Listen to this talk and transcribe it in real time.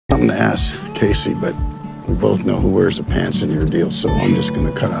something to ask Casey, but we both know who wears the pants in your deal, so I'm just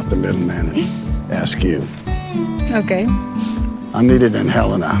gonna cut out the middleman and ask you. Okay. I'm needed in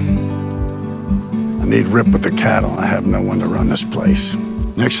Helena. I need Rip with the cattle. I have no one to run this place.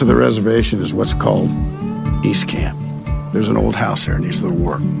 Next to the reservation is what's called East Camp. There's an old house there that needs a little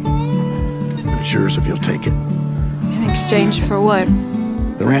work. But it's yours if you'll take it. In exchange for what?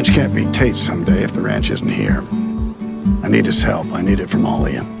 The ranch can't be Tate's someday if the ranch isn't here. I need his help. I need it from all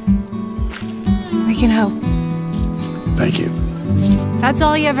of you. We can help. Thank you. That's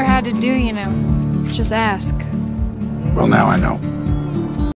all you ever had to do, you know. Just ask. Well, now I know.